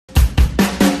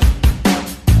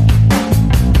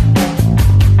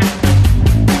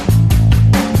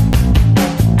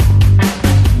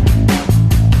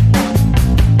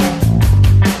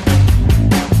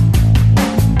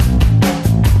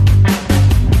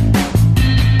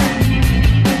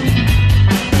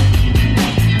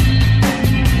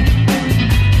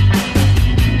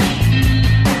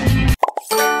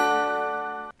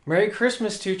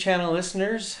Christmas to channel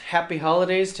listeners. Happy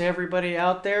holidays to everybody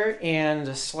out there, and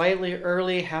a slightly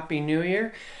early Happy New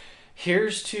Year.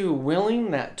 Here's to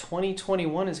willing that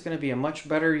 2021 is going to be a much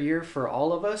better year for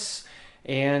all of us,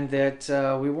 and that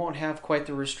we won't have quite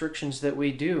the restrictions that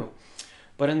we do.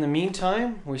 But in the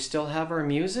meantime, we still have our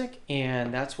music,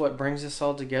 and that's what brings us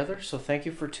all together. So thank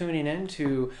you for tuning in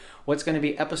to what's going to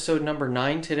be episode number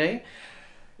 9 today.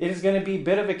 It is going to be a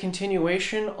bit of a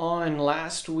continuation on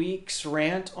last week's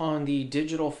rant on the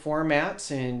digital formats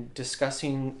and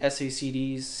discussing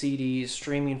SACDs, CDs,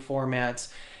 streaming formats,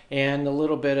 and a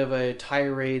little bit of a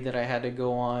tirade that I had to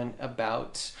go on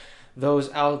about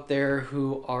those out there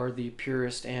who are the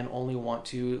purist and only want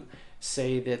to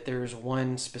say that there's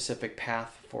one specific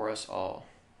path for us all.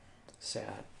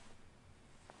 Sad.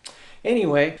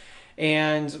 Anyway,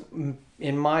 and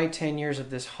in my 10 years of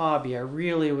this hobby, I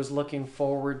really was looking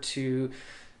forward to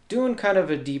doing kind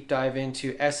of a deep dive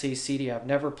into SACD. I've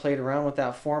never played around with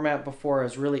that format before. I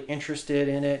was really interested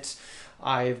in it.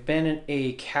 I've been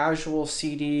a casual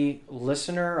CD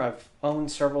listener. I've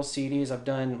owned several CDs. I've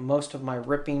done most of my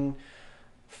ripping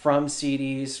from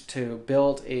CDs to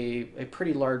build a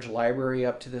pretty large library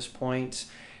up to this point.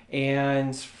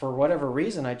 And for whatever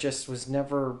reason, I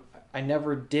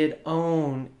never did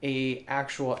own a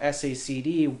actual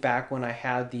SACD back when I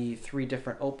had the 3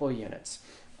 different Oppo units.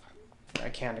 I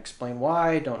can't explain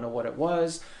why, don't know what it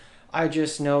was. I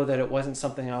just know that it wasn't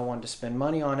something I wanted to spend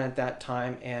money on at that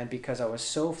time, and because I was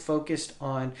so focused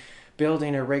on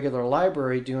building a regular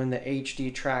library, doing the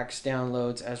HD tracks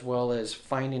downloads, as well as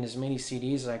finding as many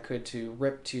CDs as I could to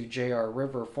rip to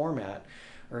JRiver format,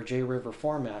 or JRiver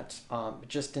format, it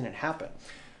just didn't happen.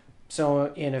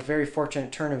 So in a very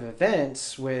fortunate turn of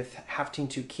events, with having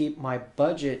to keep my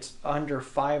budget under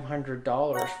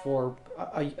 $500 for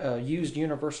a used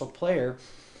universal player,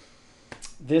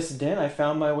 I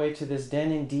found my way to this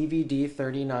Denon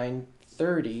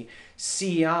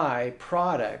DVD3930CI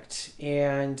product.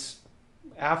 And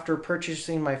after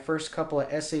purchasing my first couple of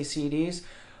SACDs,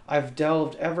 I've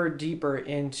delved ever deeper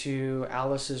into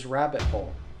Alice's rabbit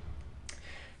hole.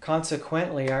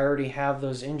 Consequently, I already have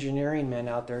those engineering men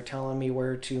out there telling me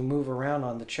where to move around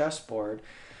on the chessboard,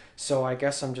 so I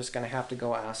guess I'm just going to have to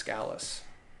go ask Alice.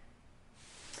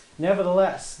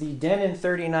 Nevertheless, the Denon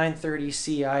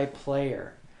 3930CI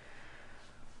player.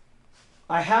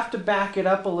 I have to back it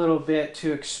up a little bit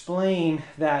to explain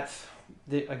that,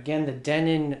 again, the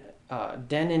Denon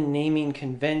naming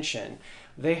convention,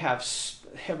 they have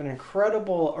an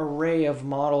incredible array of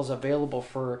models available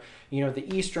for,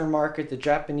 the Eastern market, the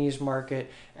Japanese market,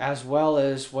 as well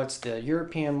as what's the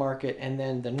European market, and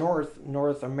then the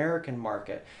North American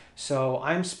market. So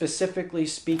I'm specifically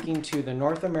speaking to the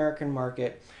North American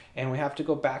market, and we have to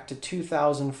go back to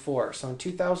 2004. So in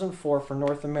 2004 for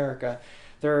North America,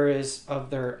 there is, of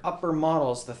their upper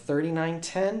models, the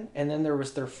 3910, and then there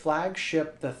was their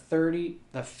flagship, the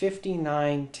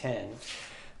 5910.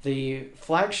 The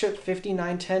flagship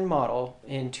 5910 model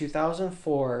in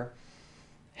 2004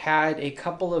 had a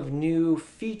couple of new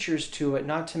features to it,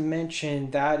 not to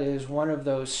mention that is one of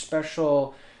those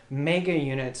special mega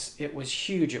units. It was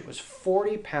huge. It was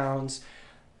 40 pounds,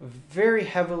 very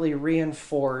heavily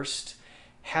reinforced,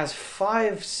 has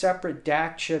 5 separate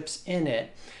DAC chips in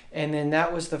it, and then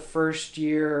that was the first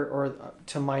year, or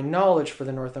to my knowledge, for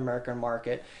the North American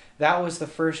market, that was the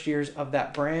first years of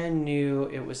that brand new,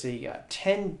 it was a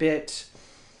 10-bit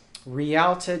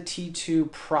Rialta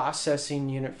T2 processing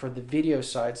unit for the video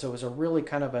side. So it was a really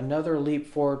kind of another leap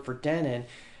forward for Denon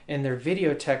in their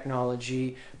video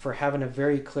technology for having a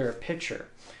very clear picture.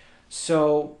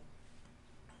 So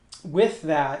with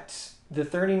that, the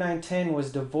 3910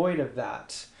 was devoid of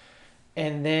that.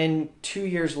 And then 2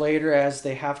 years later, as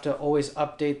they have to always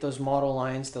update those model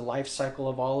lines, the life cycle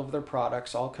of all of their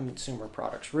products, all consumer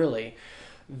products really,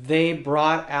 they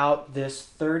brought out this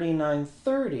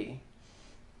 3930.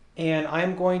 And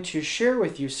I'm going to share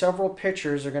with you several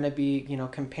pictures. Are going to be,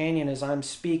 companion as I'm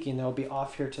speaking. They'll be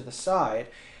off here to the side.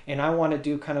 And I want to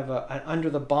do kind of an under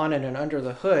the bonnet and under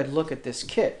the hood look at this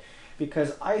kit,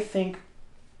 because I think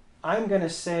I'm going to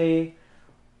say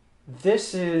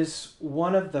this is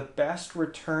one of the best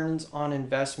returns on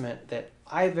investment that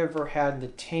I've ever had in the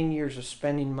 10 years of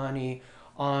spending money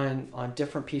on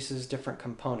different pieces, different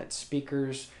components,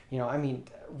 speakers.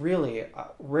 Really,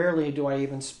 rarely do I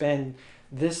even spend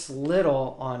this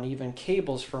little on even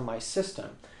cables for my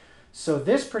system. So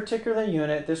this particular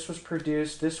unit,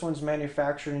 this one's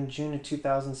manufactured in June of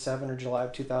 2007 or July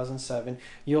of 2007.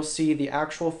 You'll see the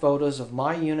actual photos of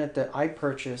my unit that I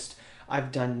purchased.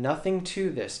 I've done nothing to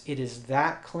this. It is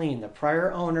that clean. The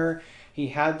prior owner, he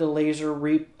had the laser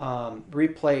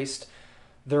replaced.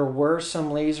 There were some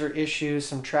laser issues,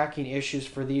 some tracking issues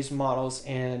for these models,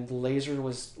 and the laser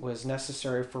was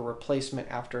necessary for replacement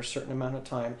after a certain amount of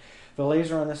time. The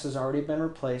laser on this has already been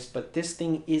replaced, but this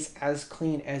thing is as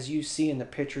clean as you see in the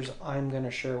pictures I'm going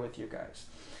to share with you guys.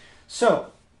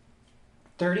 So,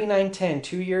 3910,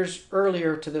 2 years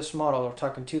earlier to this model, we're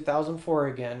talking 2004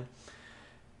 again,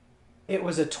 it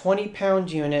was a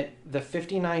 20-pound unit. The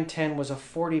 5910 was a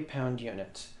 40-pound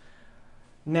unit.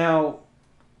 Now,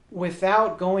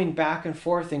 without going back and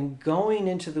forth and going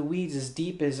into the weeds as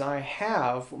deep as I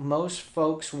have, most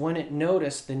folks wouldn't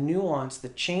notice the nuance, the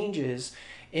changes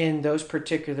in those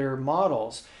particular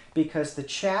models, because the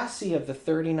chassis of the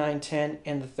 3910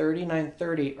 and the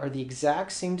 3930 are the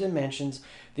exact same dimensions,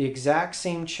 the exact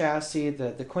same chassis,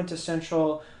 the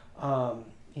quintessential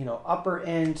upper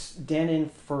end Denon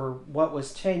for what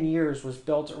was 10 years was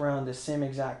built around the same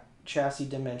exact chassis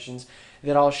dimensions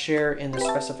that I'll share in the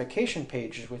specification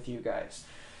pages with you guys.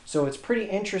 So it's pretty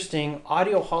interesting.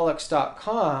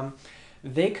 Audioholics.com,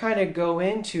 they kind of go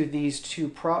into these two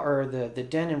the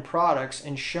Denon products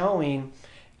and showing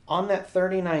on that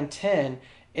 3910,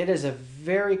 it is a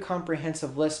very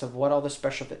comprehensive list of what all the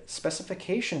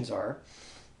specifications are.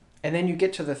 And then you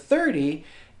get to the 30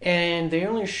 and they're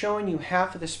only showing you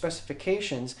half of the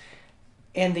specifications,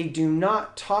 and they do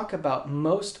not talk about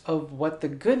most of what the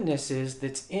goodness is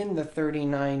that's in the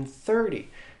 3930.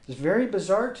 It's very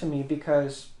bizarre to me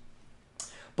because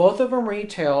both of them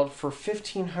retailed for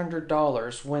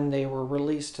 $1,500 when they were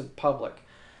released to the public.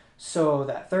 So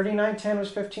that 3910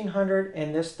 was $1,500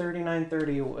 and this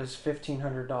 3930 was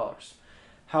 $1,500.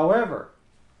 However,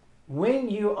 when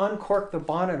you uncork the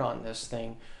bonnet on this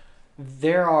thing,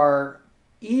 there are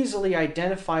easily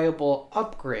identifiable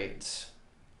upgrades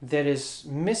that is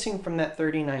missing from that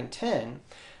 3910.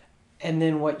 And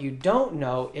then what you don't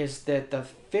know is that the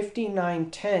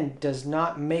 5910 does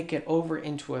not make it over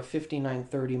into a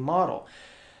 5930 model.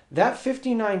 That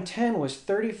 5910 was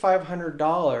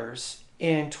 $3,500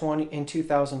 in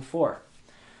 2004.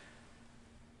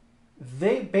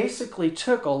 They basically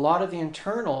took a lot of the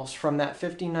internals from that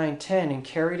 5910 and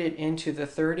carried it into the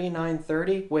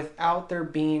 3930 without there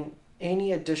being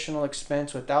any additional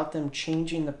expense, without them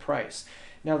changing the price.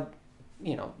 Now,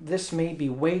 this may be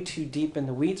way too deep in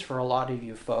the weeds for a lot of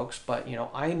you folks, but,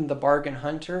 I'm the bargain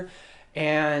hunter,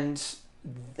 and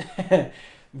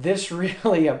this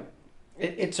really,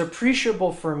 it's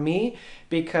appreciable for me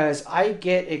because I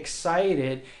get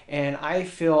excited and I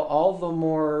feel all the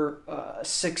more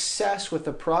success with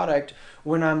the product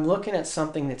when I'm looking at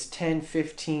something that's 10,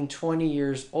 15, 20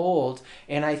 years old,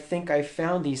 and I think I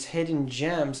found these hidden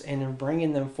gems and I'm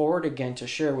bringing them forward again to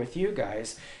share with you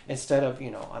guys instead of,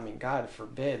 God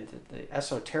forbid, the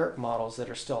esoteric models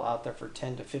that are still out there for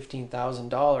 $10,000 to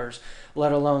 $15,000,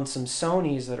 let alone some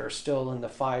Sonys that are still in the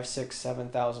 $5,000,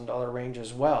 $6,000, $7,000 range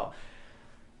as well.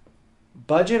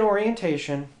 Budget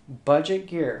orientation, budget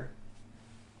gear.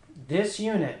 This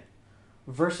unit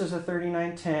versus a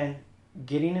 3910,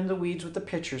 getting in the weeds with the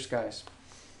pictures, guys.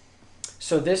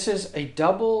 So this is a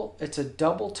double, it's a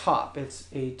double top. It's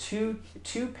a two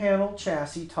panel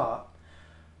chassis top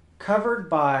covered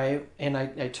by, and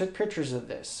I took pictures of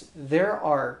this, there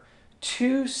are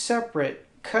two separate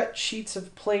cut sheets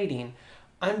of plating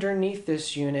underneath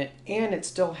this unit, and it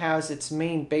still has its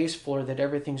main base floor that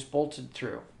everything's bolted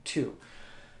through too.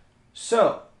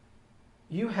 So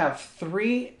you have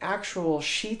 3 actual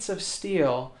sheets of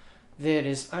steel that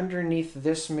is underneath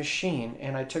this machine,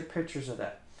 and I took pictures of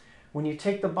that. When you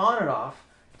take the bonnet off,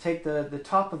 take the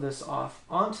top of this off,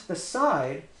 onto the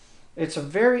side, it's a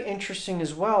very interesting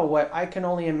as well. What I can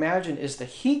only imagine is the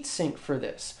heat sink for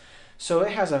this. So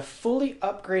it has a fully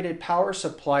upgraded power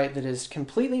supply that is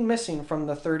completely missing from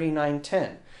the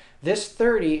 3910. This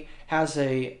 30 has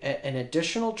an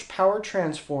additional power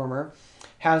transformer,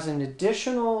 has an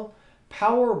additional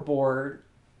power board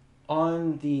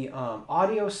on the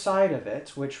audio side of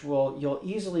it, which you'll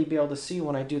easily be able to see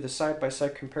when I do the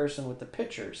side-by-side comparison with the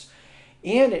pictures.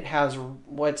 And it has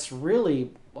what's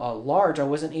really large. I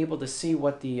wasn't able to see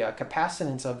what the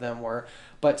capacitance of them were,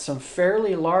 but some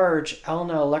fairly large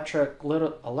ELNA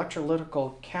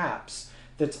electrolytical caps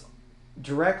that's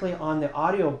directly on the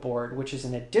audio board, which is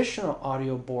an additional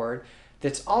audio board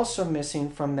that's also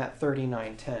missing from that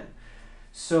 3910.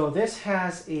 So this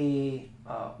has a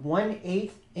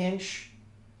 1/8 inch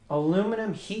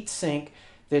aluminum heat sink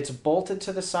that's bolted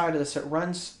to the side of this. It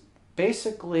runs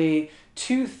basically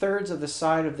 2/3 of the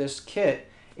side of this kit,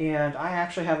 and I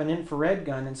actually have an infrared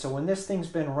gun, and so when this thing's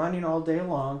been running all day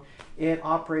long, it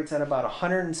operates at about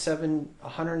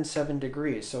 107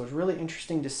 degrees. So it's really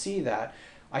interesting to see that.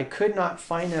 I could not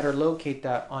find that or locate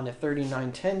that on the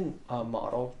 3910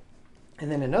 model,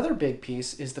 And then another big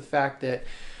piece is the fact that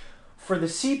for the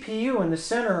CPU in the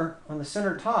center, on the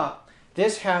center top,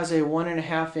 this has a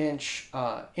 1.5-inch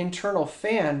internal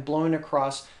fan blowing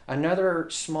across another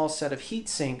small set of heat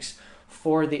sinks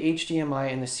for the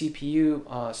HDMI and the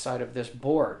CPU side of this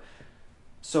board.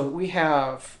 So we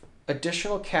have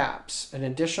additional caps, an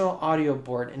additional audio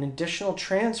board, an additional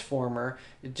transformer,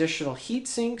 additional heat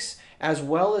sinks, as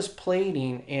well as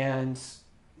plating, and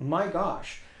my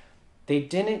gosh, they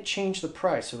didn't change the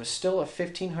price. It was still a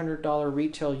 $1,500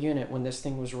 retail unit when this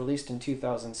thing was released in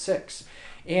 2006.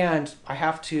 And I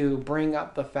have to bring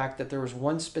up the fact that there was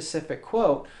one specific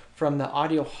quote from the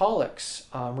Audioholics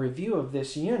review of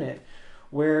this unit,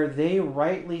 where they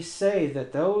rightly say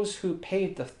that those who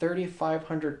paid the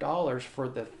 $3,500 for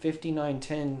the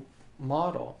 5910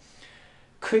 model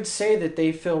could say that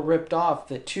they feel ripped off,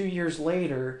 that 2 years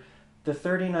later the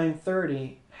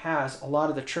 3930 has a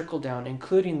lot of the trickle down,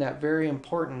 including that very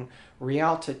important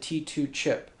Rialta T2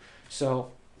 chip.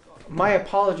 So my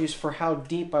apologies for how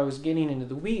deep I was getting into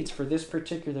the weeds for this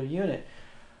particular unit.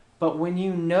 But when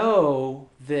you know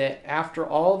that after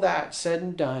all that said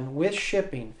and done with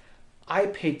shipping, I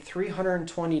paid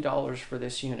 $320 for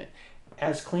this unit,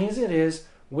 as clean as it is,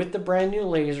 with the brand new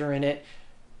laser in it.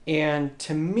 And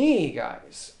to me,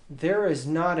 guys, there is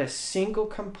not a single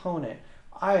component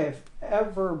I have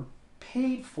ever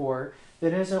paid for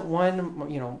that isn't one,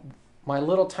 you know, my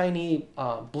little tiny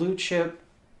blue chip,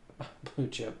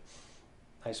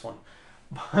 nice one,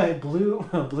 my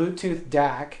Bluetooth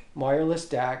DAC, wireless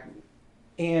DAC,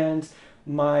 and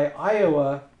my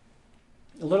Iowa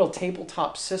little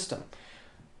tabletop system.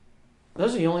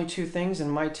 Those are the only two things in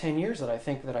my 10 years that I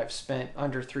think that I've spent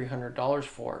under $300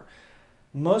 for.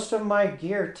 Most of my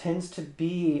gear tends to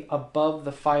be above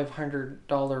the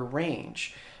 $500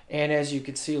 range. And as you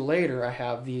can see later, I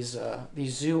have these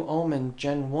Zoo Omen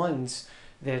Gen 1s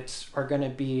that are going to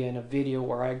be in a video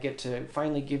where I get to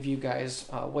finally give you guys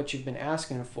what you've been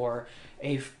asking for.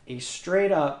 A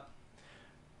straight up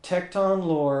Tekton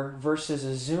Lore versus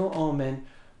a Zoo Omen,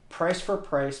 price for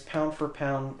price, pound for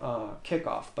pound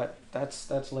kickoff. But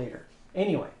that's later.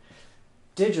 Anyway,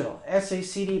 digital,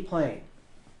 SACD playing.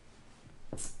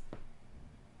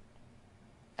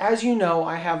 As you know,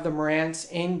 I have the Marantz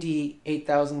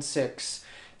ND8006.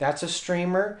 That's a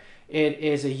streamer. It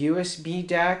is a USB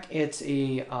DAC. It's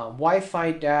a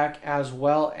Wi-Fi DAC, as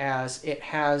well as it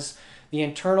has the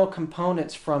internal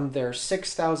components from their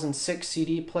 6006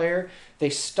 CD player. They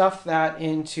stuff that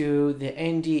into the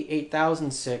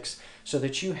ND8006 so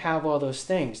that you have all those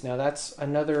things. Now that's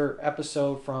another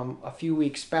episode from a few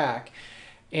weeks back,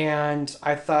 and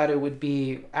I thought it would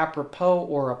be apropos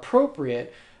or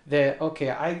appropriate that,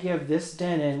 okay, I give this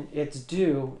Denon its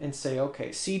due and say,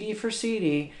 okay, CD for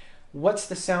CD, what's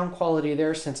the sound quality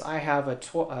there, since I have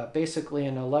a basically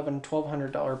an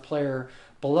 $1,100-$1,200 player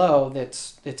below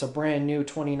it's a brand new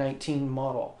 2019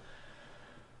 model.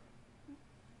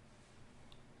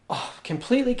 Oh,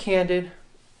 completely candid,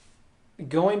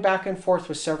 going back and forth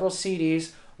with several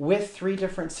CDs with 3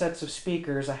 different sets of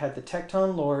speakers. I had the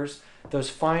Tekton Lores, those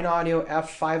Fine Audio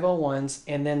F501s,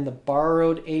 and then the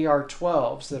borrowed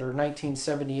AR-12s that are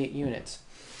 1978 units.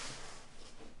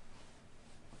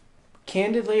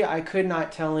 Candidly, I could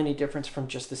not tell any difference from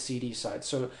just the CD side.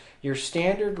 So your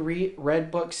standard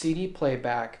redbook CD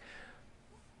playback,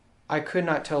 I could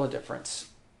not tell a difference.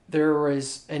 There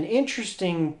was an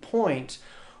interesting point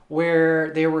where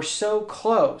they were so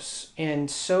close and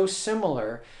so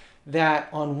similar that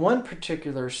on one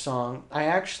particular song, I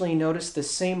actually noticed the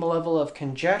same level of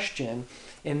congestion,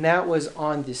 and that was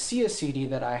on the SIA CD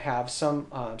that I have. Some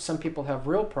people have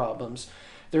real problems.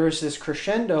 There was this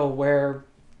crescendo where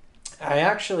I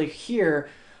actually hear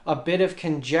a bit of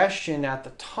congestion at the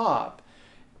top,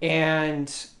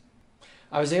 and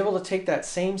I was able to take that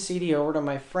same CD over to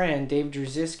my friend Dave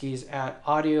Drzyski's at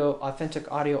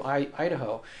Authentic Audio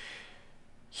Idaho.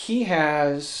 He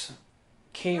has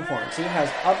K-horns. He has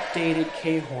updated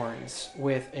K-horns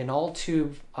with an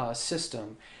all-tube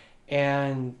system,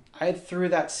 and I threw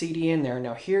that CD in there.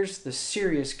 Now here's the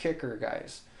serious kicker,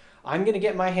 guys. I'm going to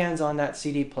get my hands on that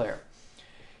CD player.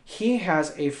 He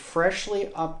has a freshly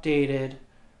updated,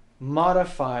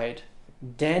 modified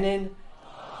Denon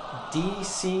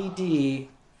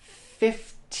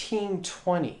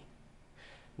DVD3930CI.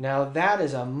 Now that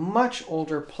is a much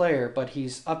older player, but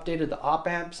he's updated the op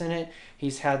amps in it.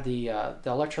 He's had the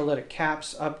electrolytic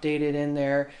caps updated in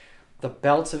there. The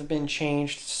belts have been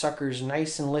changed. Sucker's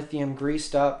nice and lithium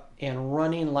greased up and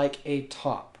running like a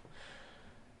top.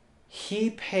 He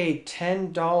paid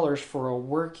 $10 for a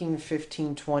working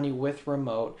 1520 with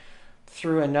remote,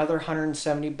 threw another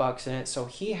 $170 in it. So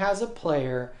he has a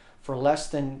player for less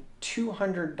than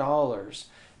 $200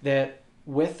 that,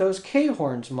 with those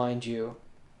K-horns, mind you,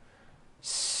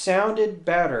 sounded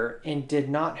better and did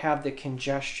not have the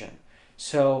congestion.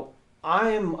 So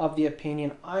I'm of the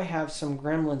opinion I have some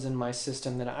gremlins in my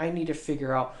system that I need to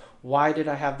figure out, why did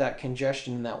I have that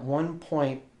congestion in that one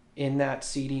point in that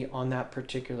CD on that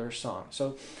particular song.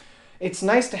 So it's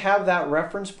nice to have that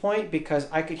reference point, because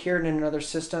I could hear it in another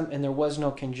system and there was no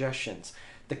congestions.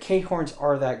 The K-horns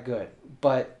are that good,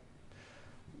 but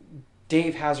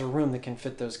Dave has a room that can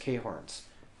fit those K-horns.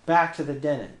 Back to the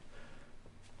Denon.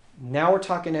 Now we're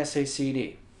talking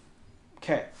SACD.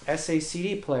 Okay,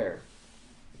 SACD player.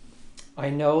 I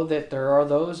know that there are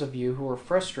those of you who are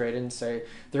frustrated and say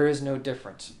there is no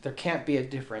difference. There can't be a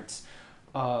difference.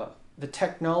 The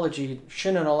technology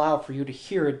shouldn't allow for you to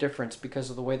hear a difference because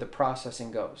of the way the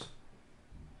processing goes.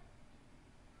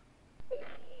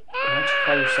 Why don't you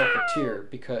cry yourself a tear,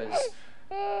 because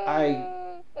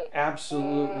I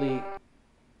absolutely,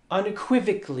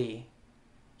 unequivocally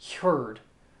heard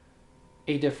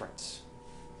a difference.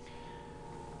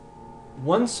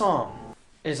 One song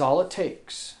is all it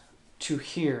takes to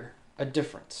hear a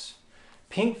difference.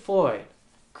 Pink Floyd,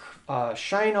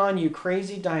 Shine On You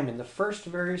Crazy Diamond, the first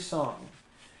very song.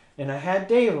 And I had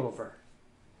Dave over.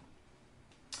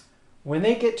 When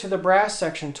they get to the brass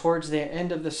section towards the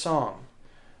end of the song,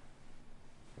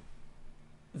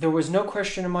 there was no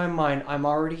question in my mind, I'm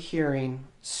already hearing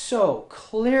so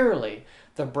clearly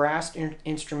the brass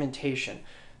instrumentation,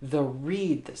 the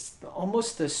reed,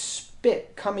 almost the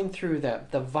spit coming through the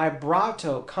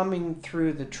vibrato coming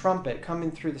through the trumpet,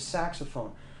 coming through the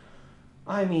saxophone.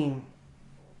 I mean,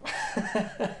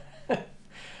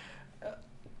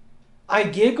 I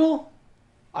giggle,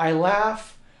 I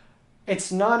laugh.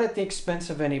 It's not at the expense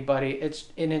of anybody.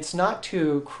 It's not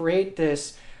to create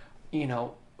this,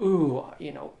 ooh,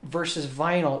 versus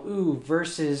vinyl, ooh,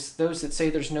 versus those that say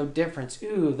there's no difference,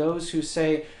 ooh, those who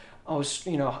say, oh,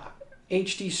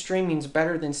 HD streaming's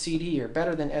better than CD or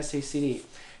better than SACD.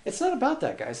 It's not about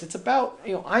that, guys. It's about,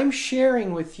 I'm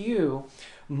sharing with you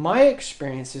my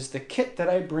experiences, the kit that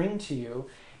I bring to you,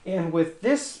 and with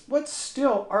this, what's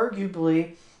still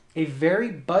arguably a very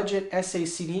budget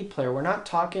SACD player. We're not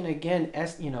talking, again,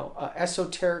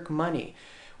 esoteric money.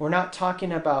 We're not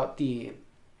talking about the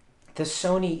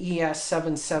Sony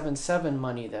ES777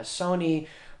 money, the Sony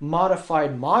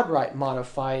modified, Modrite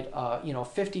modified,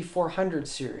 5400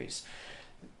 series.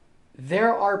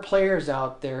 There are players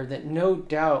out there that no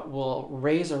doubt will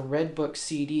raise a redbook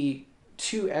CD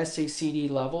to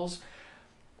SACD levels.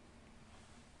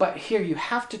 But here you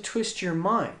have to twist your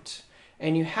mind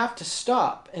and you have to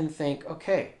stop and think,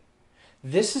 okay,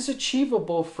 this is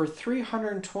achievable for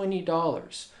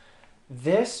 $320.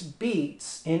 This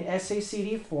beats, in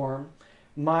SACD form,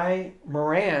 my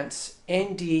Marantz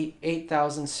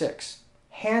ND8006.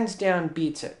 Hands down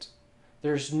beats it.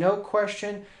 There's no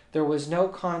question. There was no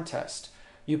contest.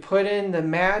 You put in the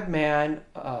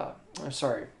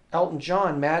Elton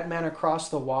John, Madman Across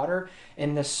the Water,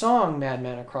 and the song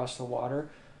Madman Across the Water.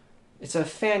 It's a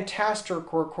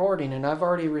fantastic recording, and I've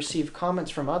already received comments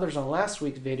from others on last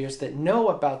week's videos that know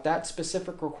about that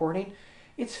specific recording.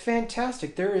 It's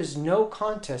fantastic. There is no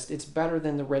contest. It's better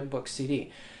than the redbook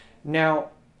CD. Now,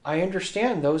 I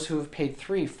understand those who have paid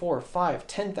 $3,000, $4,000,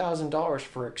 $5,000, $10,000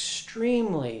 for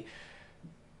extremely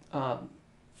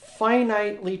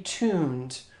finitely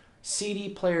tuned CD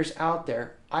players out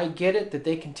there. I get it that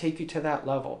they can take you to that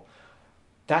level.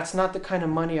 That's not the kind of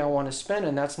money I want to spend,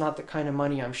 and that's not the kind of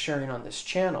money I'm sharing on this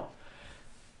channel.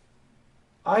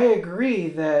 I agree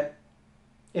that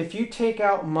if you take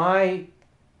out my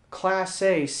Class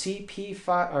A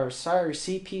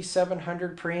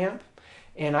CP-700 preamp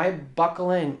and I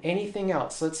buckle in anything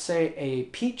else, let's say a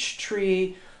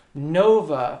Peachtree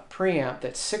Nova preamp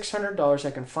that's $600,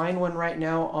 I can find one right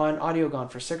now on AudioGone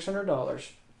for $600,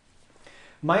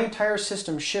 my entire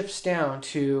system shifts down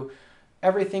to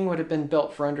everything would have been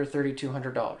built for under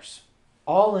 $3,200.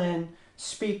 All in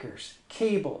speakers,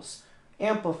 cables,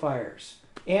 amplifiers,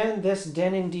 and this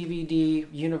Denon DVD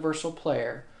universal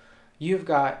player. You've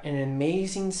got an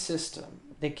amazing system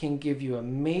that can give you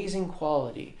amazing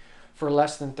quality for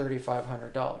less than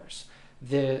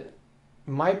 $3,500.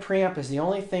 My preamp is the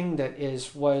only thing that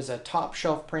was a top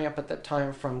shelf preamp at that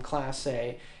time from Class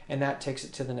A, and that takes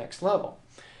it to the next level.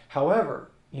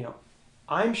 However,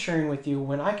 I'm sharing with you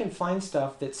when I can find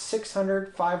stuff that's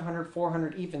 $600, $500,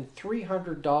 $400, even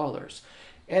 $300.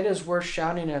 It is worth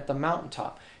shouting at the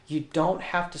mountaintop. You don't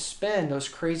have to spend those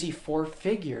crazy 4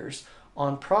 figures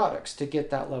on products to get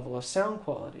that level of sound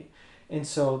quality. And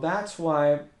so that's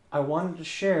why I wanted to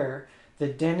share the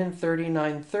Denon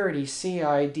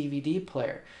 3930CI DVD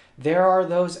player. There are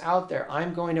those out there.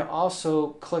 I'm going to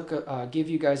also give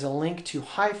you guys a link to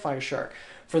Hi-Fi Shark.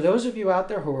 For those of you out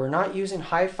there who are not using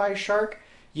Hi-Fi Shark,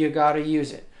 you got to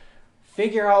use it.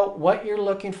 Figure out what you're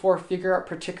looking for, figure out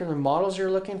particular models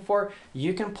you're looking for.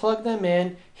 You can plug them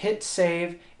in, hit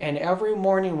save, and every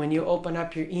morning when you open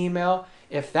up your email,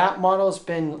 if that model has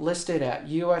been listed at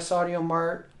US Audio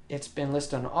Mart, it's been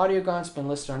listed on AudioGon, it's been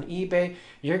listed on eBay,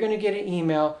 you're going to get an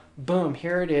email, boom,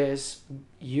 here it is.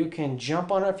 You can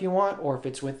jump on it if you want, or if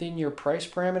it's within your price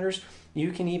parameters,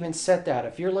 you can even set that.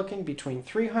 If you're looking between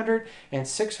 $300 and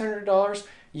 $600,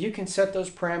 you can set those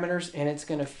parameters and it's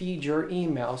going to feed your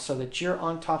email so that you're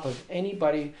on top of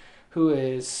anybody who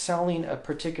is selling a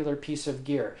particular piece of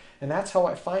gear. And that's how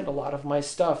I find a lot of my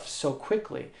stuff so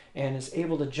quickly and is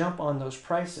able to jump on those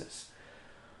prices.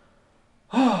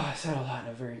 Oh, I said a lot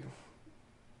in a very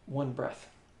one breath.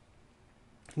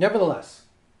 Nevertheless,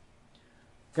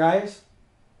 guys,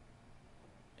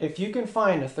 if you can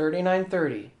find a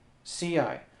 3930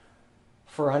 CI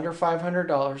for under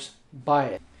 $500, buy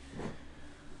it.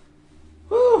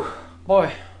 Whew,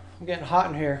 boy, I'm getting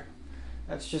hot in here.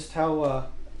 That's just how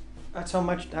that's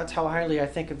how highly I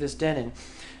think of this Denon.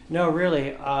 No, really,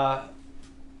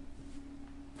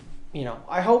 you know,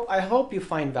 I hope you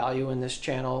find value in this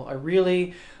channel. I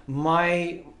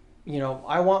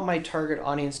want my target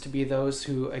audience to be those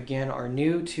who, again, are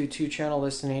new to two-channel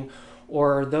listening,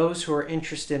 or those who are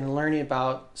interested in learning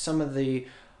about some of the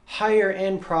higher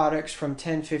end products from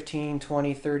 10, 15,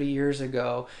 20, 30 years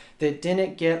ago that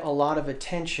didn't get a lot of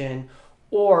attention,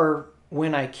 or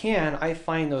when I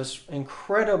find those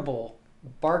incredible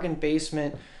bargain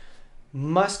basement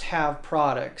must-have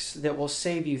products that will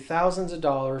save you thousands of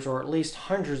dollars or at least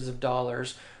hundreds of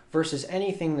dollars versus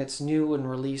anything that's new and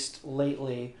released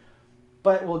lately,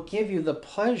 but will give you the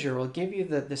pleasure, will give you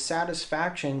the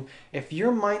satisfaction. If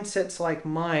your mindset's like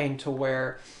mine, to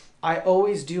where I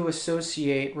always do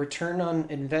associate return on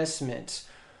investment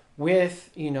with,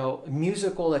 you know,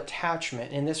 musical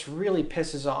attachment, and this really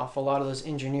pisses off a lot of those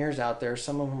engineers out there.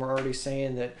 Some of them are already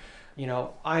saying that, you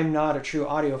know, I'm not a true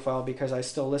audiophile because I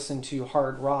still listen to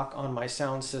hard rock on my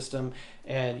sound system,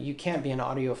 and you can't be an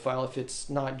audiophile if it's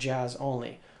not jazz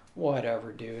only.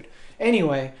 Whatever, dude.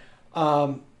 Anyway,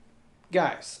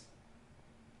 guys,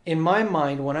 in my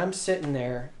mind, when I'm sitting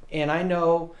there and I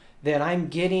know that I'm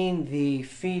getting the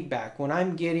feedback, when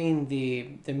I'm getting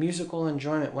the musical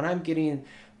enjoyment, when I'm getting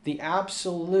the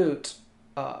absolute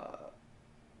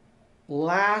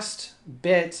last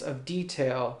bits of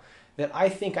detail that I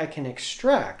think I can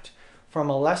extract from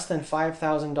a less than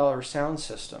 $5,000 sound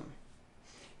system,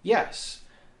 yes,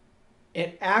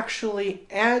 it actually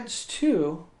adds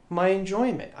to my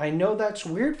enjoyment. I know that's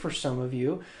weird for some of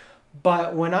you,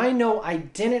 but when I know I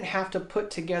didn't have to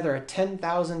put together a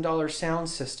 $10,000 sound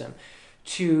system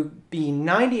to be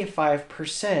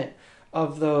 95%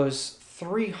 of those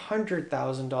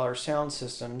 $300,000 sound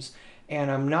systems,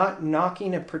 and I'm not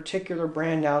knocking a particular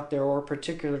brand out there or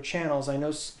particular channels.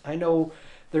 I know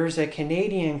there's a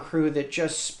Canadian crew that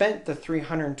just spent the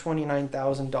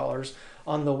 $329,000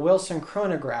 on the Wilson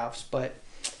chronographs, but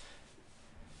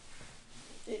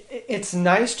it's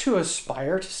nice to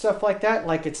aspire to stuff like that.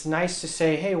 Like, it's nice to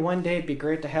say, hey, one day it'd be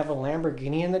great to have a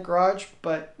Lamborghini in the garage,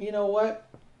 but you know what?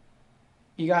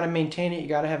 You got to maintain it. You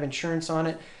got to have insurance on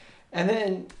it. And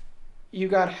then you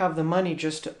got to have the money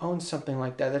just to own something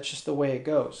like that. That's just the way it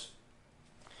goes.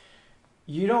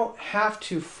 You don't have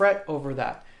to fret over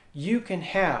that. You can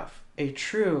have a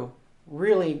true,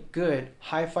 really good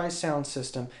hi-fi sound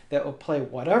system that will play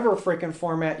whatever freaking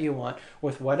format you want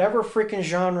with whatever freaking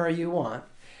genre you want,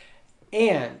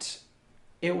 and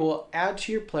it will add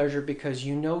to your pleasure because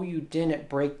you know you didn't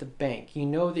break the bank. You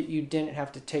know that you didn't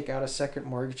have to take out a second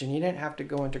mortgage, and you didn't have to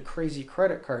go into crazy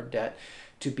credit card debt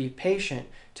to be patient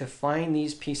to find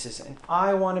these pieces. And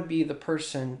I want to be the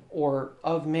person, or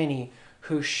of many,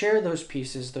 who share those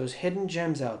pieces, those hidden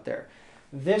gems out there.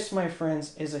 This, my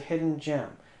friends, is a hidden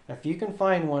gem. If you can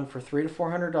find one for $300 to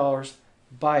 $400,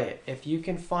 buy it. If you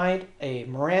can find a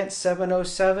Marantz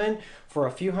 707 for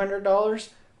a few $100s,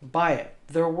 buy it.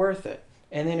 They're worth it.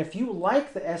 And then if you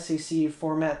like the SACD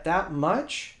format that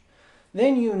much,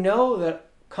 then you know that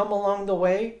come along the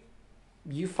way,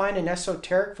 you find an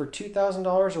esoteric for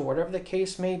 $2,000 or whatever the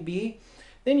case may be,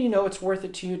 then you know it's worth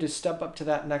it to you to step up to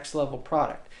that next level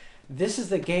product. This is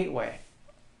the gateway.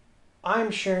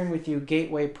 I'm sharing with you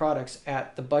gateway products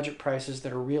at the budget prices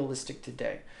that are realistic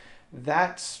today.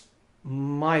 That's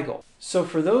my goal. So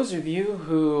for those of you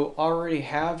who already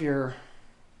have your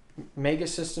mega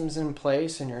systems in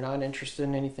place and you're not interested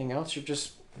in anything else, you're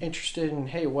just interested in,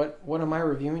 hey, what am I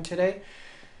reviewing today?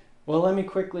 Well, let me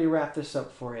quickly wrap this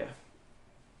up for you.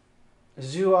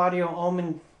 Zoo Audio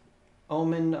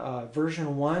Omen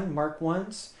version 1, Mark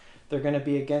 1s. They're going to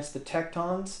be against the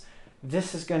Tektons.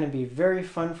 This is going to be very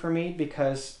fun for me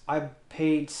because I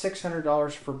paid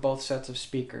 $600 for both sets of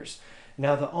speakers.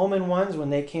 Now the Omen ones, when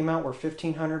they came out, were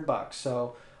 $1,500.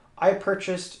 So I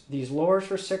purchased these Lores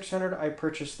for $600. I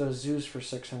purchased those Zoos for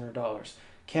 $600.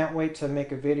 Can't wait to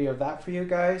make a video of that for you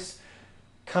guys.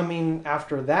 Coming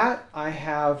after that, I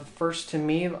have, first to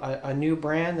me, a new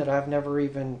brand that I've never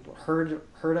even heard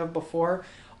of before,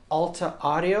 Alta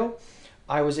Audio.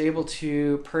 I was able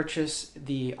to purchase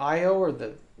the IO, or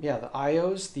the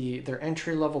IOs, their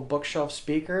entry-level bookshelf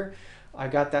speaker. I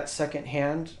got that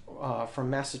secondhand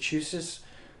from Massachusetts.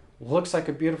 Looks like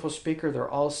a beautiful speaker. They're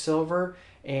all silver,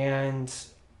 and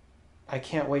I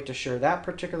can't wait to share that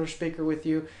particular speaker with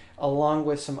you, along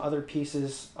with some other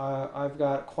pieces. I've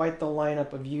got quite the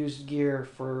lineup of used gear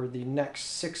for the next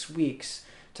 6 weeks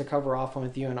to cover off on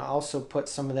with you, and I also put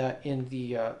some of that in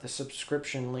the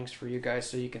subscription links for you guys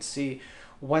so you can see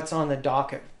what's on the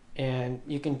docket, and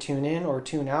you can tune in or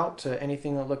tune out to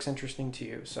anything that looks interesting to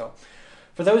you. So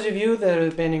for those of you that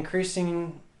have been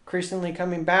increasingly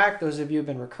coming back, those of you who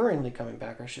have been recurringly coming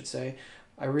back, I should say,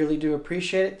 I really do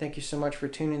appreciate it. Thank you so much for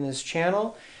tuning in this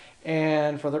channel.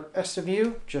 And for the rest of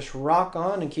you, just rock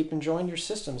on and keep enjoying your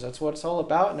systems. That's what it's all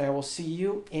about. And I will see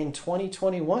you in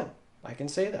 2021. I can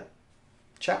say that.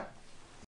 Ciao.